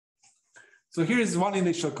 So here is one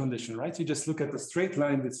initial condition, right? You just look at the straight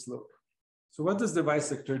line with slope. So what does the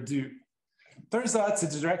bisector do? Turns out the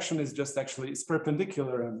direction is just actually, it's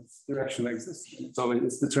perpendicular and its direction exists. So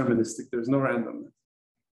it's deterministic, there's no randomness.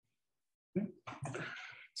 Okay.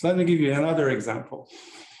 So let me give you another example.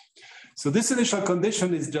 So this initial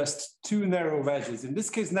condition is just two narrow wedges. In this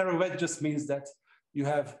case, narrow wedge just means that you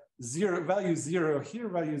have value 0 here,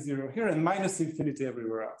 value 0 here, and minus infinity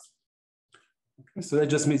everywhere else. Okay, so that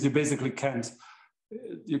just means you basically can't,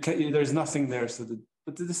 there's nothing there.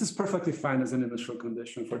 But this is perfectly fine as an initial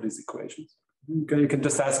condition for these equations. Okay, you can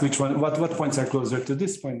just ask which one, what points are closer to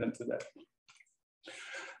this point than to that.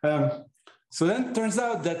 So then it turns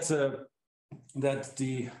out that that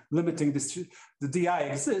the limiting the DI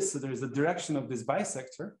exists, so there's a direction of this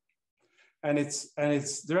bisector, and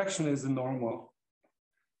its direction is a normal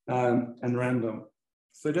and random.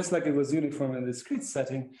 So just like it was uniform in the discrete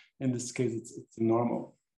setting, in this case it's a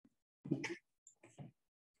normal.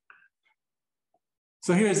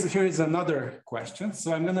 So here is another question.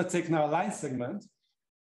 So I'm going to take now a line segment.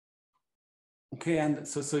 Okay, and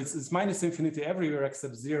so it's minus infinity everywhere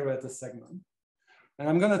except 0 at the segment. And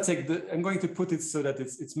I'm going to put it so that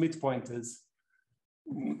its midpoint is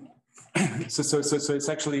so it's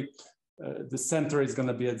actually the center is going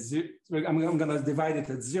to be at 0. I'm going to divide it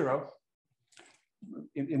at 0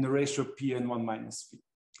 in the ratio p and 1 minus p.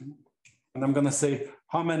 And I'm going to say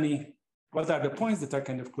what are the points that are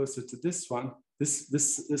kind of closer to this one,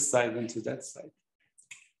 this side than to that side.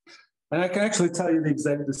 And I can actually tell you the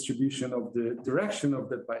exact distribution of the direction of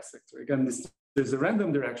that bisector. Again, there's a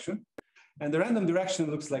random direction. And the random direction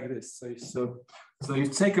looks like this. So you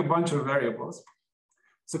take a bunch of variables.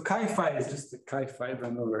 So chi phi is just a chi phi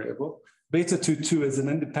random variable. Beta 2 is an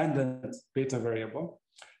independent beta variable.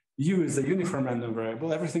 U is a uniform random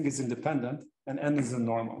variable. Everything is independent, and n is a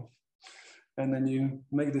normal. And then you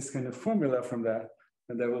make this kind of formula from that,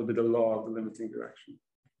 and that will be the law of the limiting direction.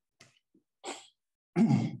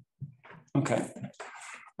 Okay.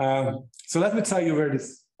 So let me tell you where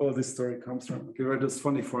all this story comes from, okay, where those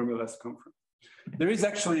funny formulas come from. There is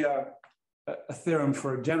actually a theorem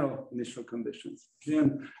for general initial conditions.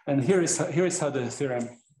 And here is how the theorem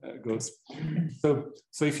goes.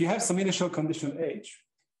 So if you have some initial condition H,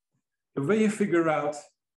 the way you figure out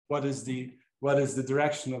what is the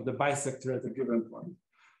direction of the bisector at a given point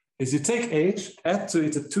is you take H, add to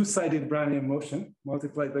it a two-sided Brownian motion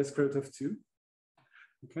multiplied by square root of 2.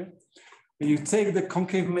 Okay. And you take the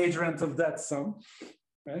concave majorant of that sum,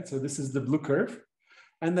 right? So this is the blue curve.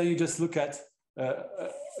 And then you just look at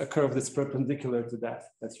a curve that's perpendicular to that.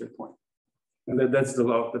 That's your point. And that's the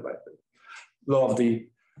law of the bisector. Law of the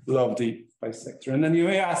bisector. And then you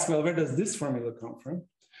may ask, well, where does this formula come from?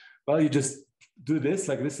 Well, you just do this,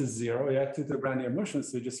 like this is 0, you add to the Brownian motion.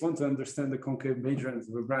 So you just want to understand the concave majorant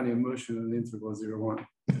of a Brownian motion in the interval 0, 1.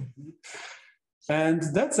 And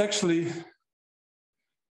that's actually,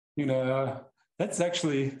 you know, that's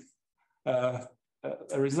actually a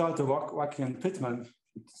result of Wacky and Pittman,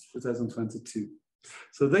 2022.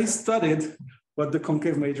 So they studied what the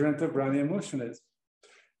concave majorant of Brownian motion is.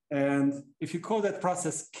 And if you call that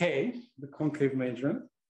process K, the concave majorant,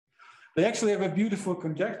 they actually have a beautiful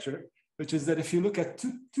conjecture, which is that if you look at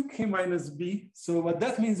 2K minus B, so what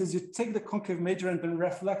that means is you take the concave majorant and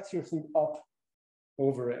reflect your thing up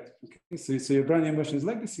over it. Okay? So your Brownian motion is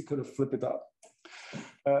like this, you could have flipped it up.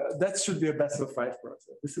 That should be a Bessel 5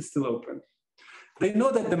 process. This is still open. They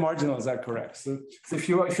know that the marginals are correct. So if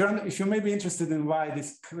you may be interested in where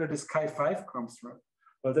this chi 5 comes from,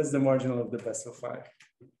 well, that's the marginal of the Bessel 5.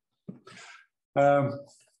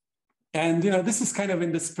 And this is kind of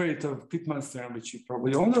in the spirit of Pitman's theorem, which you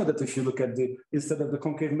probably all know, that if you look at instead of the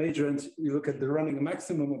concave majorant, you look at the running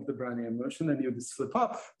maximum of the Brownian motion and you just flip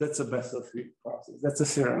up, that's a Bessel-free process. That's a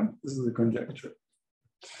theorem. This is a conjecture.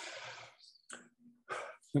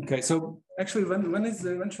 Okay, so actually,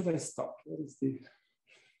 when should I stop? What is the?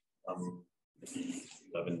 Maybe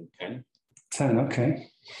 11, 10. 10, okay.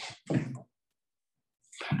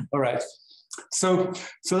 All right. So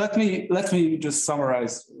let me just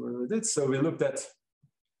summarize what we did. So we looked at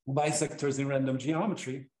bisectors in random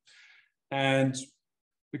geometry, and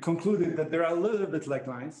we concluded that they're a little bit like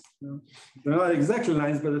lines. They're not exactly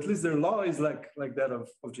lines, but at least their law is like that of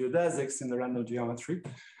geodesics in the random geometry.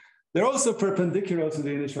 They're also perpendicular to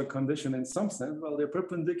the initial condition in some sense. Well, they're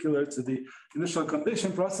perpendicular to the initial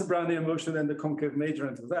condition plus the Brownian motion and the concave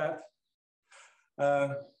majorant of that.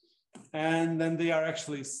 And then they are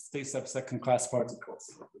actually state-up second-class particles.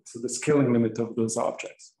 So the scaling limit of those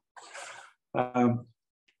objects.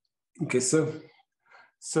 Okay,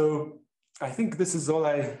 so I think this is all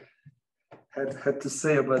I had to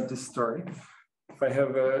say about this story. If I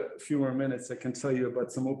have a few more minutes, I can tell you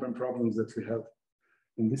about some open problems that we have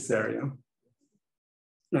in this area.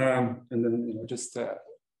 And then just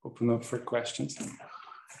open up for questions.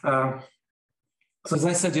 So as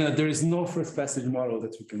I said, there is no first passage model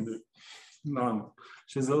that we can do. None.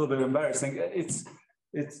 Which is a little bit embarrassing. It's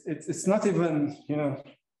not even,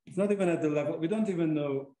 it's not even at the level, we don't even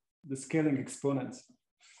know the scaling exponents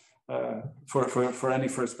for any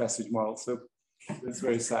first passage model. So it's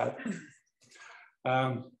very sad.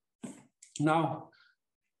 Now,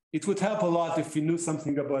 it would help a lot if we knew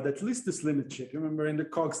something about at least this limit shape. Remember in the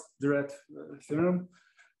Cox-Duret theorem,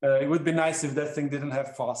 it would be nice if that thing didn't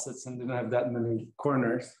have facets and didn't have that many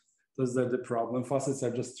corners. Those are the problem. Facets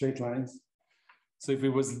are just straight lines. So if it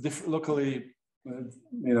was locally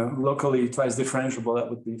twice differentiable, that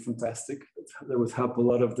would be fantastic. That would help a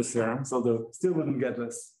lot of the theorems, although still wouldn't get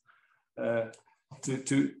us but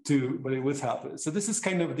it would help. So this is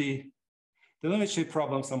kind of the limit shape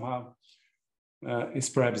problem somehow is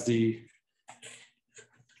perhaps the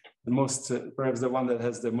most, perhaps the one that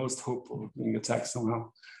has the most hope of being attacked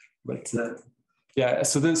somehow. But yeah,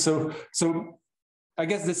 so I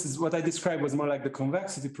guess this is what I described was more like the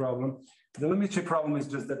convexity problem. The limit shape problem is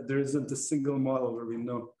just that there isn't a single model where we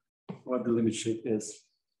know what the limit shape is.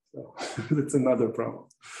 So that's another problem.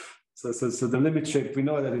 So the limit shape, we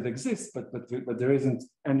know that it exists, but there isn't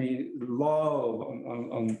any law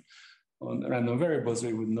on random variables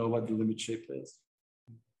where we would know what the limit shape is.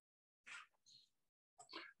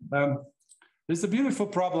 There's a beautiful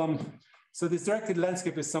problem. So this directed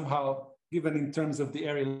landscape is somehow given in terms of the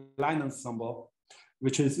area line ensemble,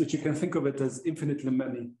 which you can think of it as infinitely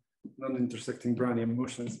many non-intersecting Brownian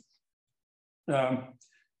motions.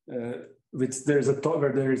 Which there is a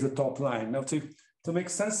top line. Now to make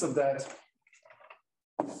sense of that,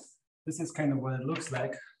 this is kind of what it looks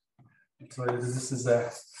like. So this is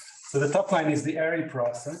so the top line is the Airy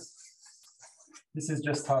process. This is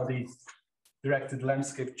just how the directed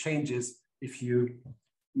landscape changes if you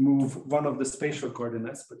move one of the spatial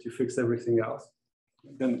coordinates, but you fix everything else.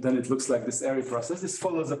 Then it looks like this Airy process. This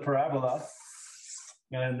follows a parabola,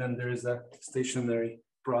 and then there is a stationary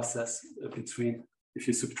process between if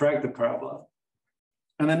you subtract the parabola.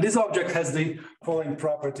 And then this object has the following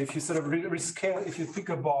property. If you sort of rescale, if you pick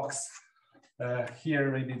a box here,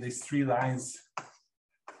 maybe these three lines,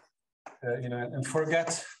 and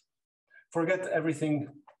forget everything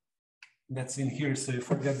that's in here. So you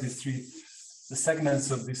forget the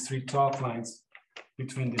segments of these three top lines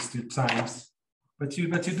between these two times, but you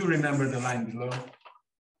do remember the line below.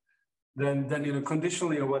 Then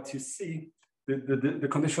conditionally on what you see, the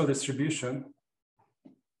conditional distribution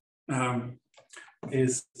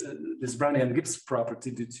is this Brownian Gibbs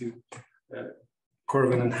property due to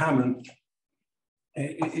Corwin and Hammond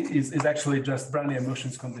is actually just Brownian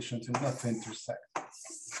motions conditioned to not to intersect.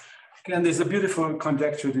 Okay, and there's a beautiful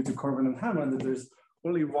conjecture due to Corwin and Hammond that there's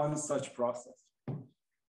only one such process,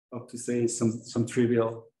 up to say some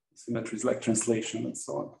trivial symmetries like translation and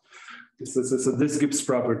so on. So this Gibbs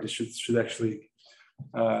property should actually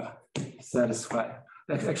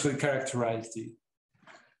actually characterize the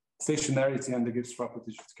stationarity, and the Gibbs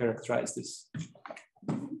property should characterize this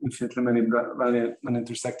infinitely many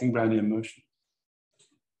non-intersecting Brownian motion.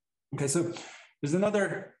 Okay, so there's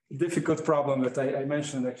another difficult problem that I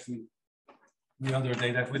mentioned actually the other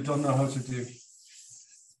day that we don't know how to do.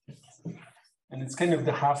 And it's kind of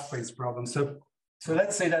the half-phase problem. So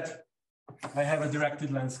let's say that I have a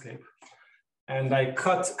directed landscape and I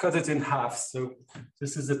cut it in half. So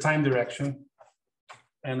this is the time direction,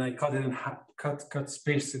 and I cut it in half, cut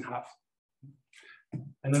space in half.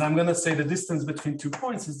 And then I'm going to say the distance between 2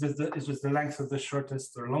 points is just the length of the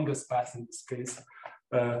shortest or longest path in this case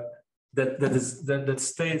that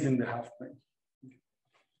stays in the half plane.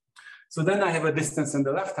 So then I have a distance in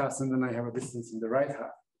the left half, and then I have a distance in the right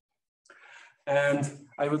half. And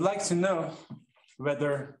I would like to know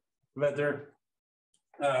whether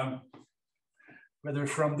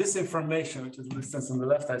from this information, which is the distance on the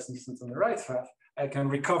left half and distance on the right half, I can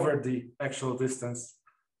recover the actual distance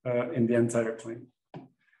in the entire plane.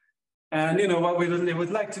 And what we really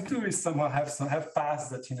would like to do is somehow have paths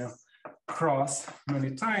that cross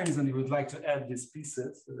many times, and you would like to add these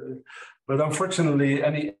pieces. But unfortunately,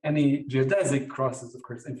 any geodesic crosses, of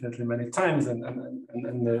course, infinitely many times, and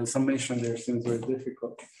the summation there seems very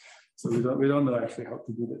difficult. So we don't know actually how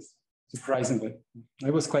to do this. Surprisingly, I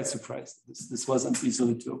was quite surprised. This wasn't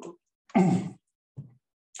easily doable.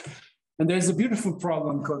 And there's a beautiful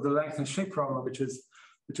problem called the length and shape problem, which is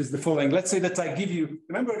the following. Let's say that I give you.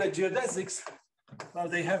 Remember that geodesics, well,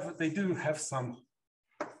 they do have some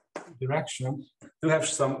direction, do have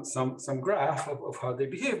some graph of how they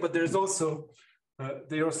behave, but there's also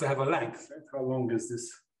they also have a length. Right? How long is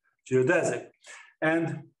this geodesic?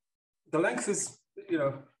 And the length is,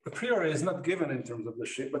 a priori is not given in terms of the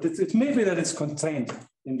shape, but it may be that it's contained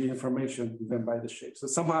in the information given by the shape. So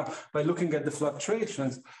somehow, by looking at the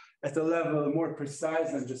fluctuations at a level more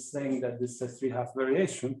precise than just saying that this is 3/2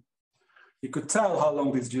 variation, you could tell how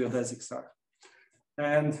long these geodesics are.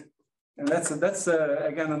 And that's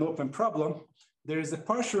again an open problem. There is a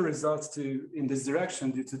partial result in this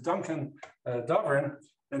direction due to Duncan Dovern,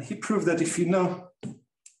 and he proved that if you know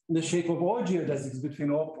the shape of all geodesics between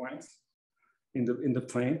all points in the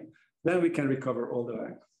plane, then we can recover all the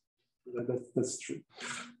length. That's true,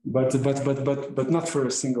 but not for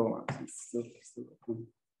a single one.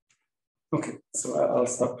 Okay, so I'll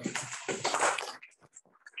stop.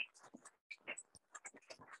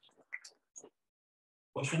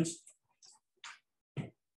 Questions?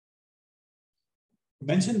 You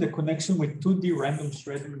mentioned the connection with 2D random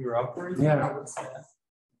Schrödinger operator. Yeah.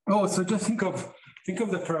 Oh, so just think of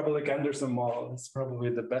the parabolic Anderson model. It's probably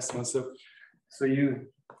the best one. So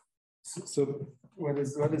what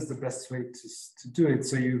is the best way to do it?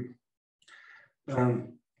 So you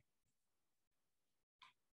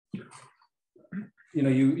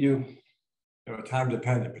you have a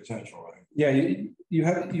time-dependent potential, right? Yeah,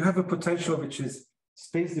 you have a potential which is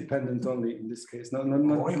space dependent only in this case, not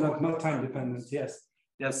time dependent.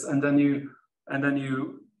 Yes, and then you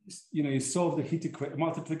solve the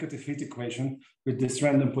multiplicative heat equation with this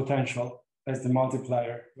random potential as the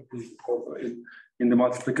multiplier in the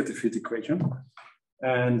multiplicative heat equation,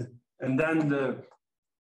 and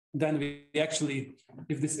then we actually,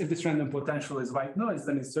 if this random potential is white noise,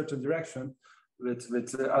 then in certain direction with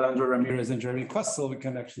Alejandro Ramirez and Jeremy Questel, we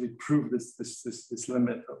can actually prove this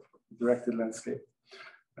limit of directed landscape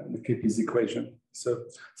and the KP's equation. So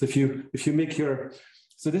if you make your,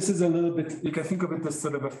 so this is a little bit, you can think of it as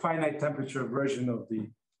sort of a finite temperature version of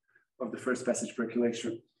the first passage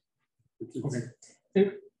percolation.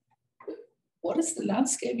 Okay. What is the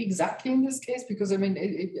landscape exactly in this case? Because I mean,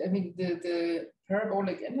 the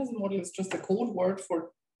parabolic Anderson model is just a code word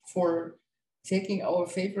for taking our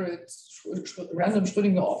favorite random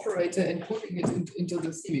Schrödinger operator and putting it into the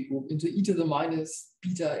semigroup, into e to the minus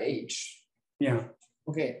beta h. Yeah.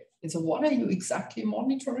 Okay. And so what are you exactly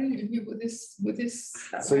monitoring with this?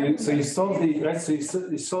 So you solve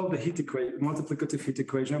you solve the heat equation, multiplicative heat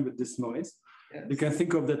equation with this noise. Yes. You can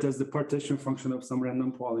think of that as the partition function of some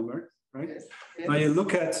random polymer, right? Yes. Now you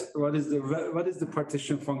look at what is the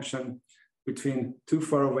partition function between two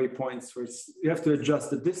faraway points where you have to adjust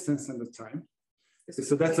the distance and the time.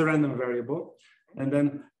 So that's a random variable. And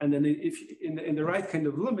then if in the right kind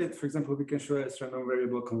of limit, for example, we can show this random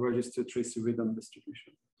variable converges to a tracy rhythm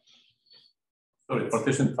distribution. So the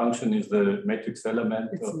partition function is the matrix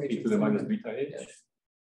element of e to the minus beta h?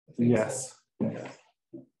 Yes.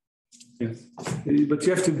 Yes. But you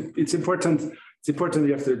have to, it's important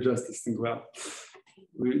you have to adjust this thing well.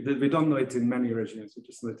 We don't know it in many regimes, we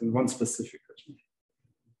just know it in one specific regime.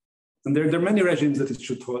 And there are many regimes that it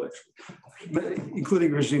should hold, actually,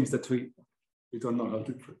 including regimes that we don't know how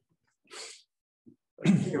to prove.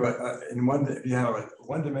 If you have a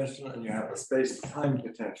one-dimensional and you have a space-time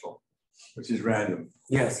potential, which is random.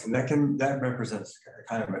 Yes. And that represents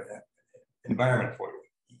kind of an environment for you.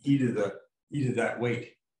 E to that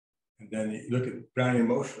weight. And then you look at Brownian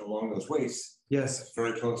motion along those weights. Yes. It's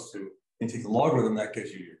very close to, and take the logarithm, that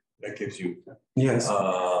gives you Yes.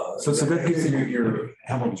 So that gives you your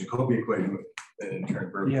Hamilton-Jacobi equation, and in turn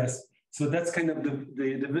Berger. Yes. So that's kind of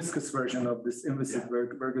the viscous version of this inviscid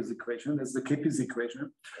Berger's equation. That's the KP's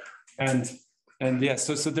equation. And yeah,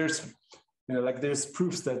 so there's, you know, like there's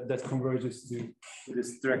proofs that converges to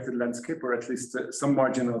this directed landscape, or at least some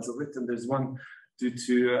marginals of it. And there's one due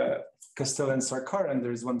to Castell and Sarkar, and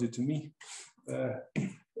there's one due to me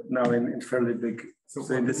now in fairly big. So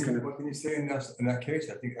in this kind of, what can you say in that case?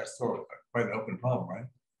 I think that's sort of quite an open problem, right?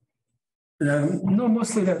 no,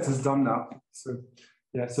 mostly that is done now. So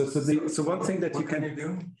yeah, so one thing that what can you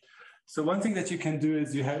do? So one thing that you can do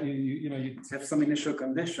is you have some initial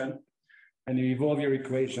condition, and you evolve your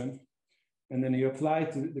equation, and then you apply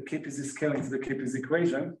to the KPZ scaling to the KPZ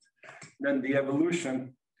equation. Then the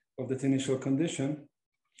evolution of that initial condition,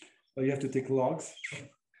 well, you have to take logs,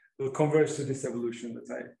 will converge to this evolution that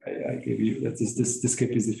I gave you. That is this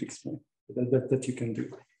KPZ fixed point that you can do.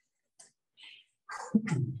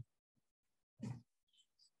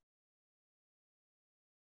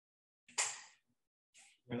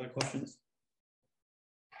 Any other questions?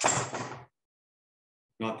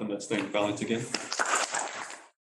 Not, then let's thank Bálint again.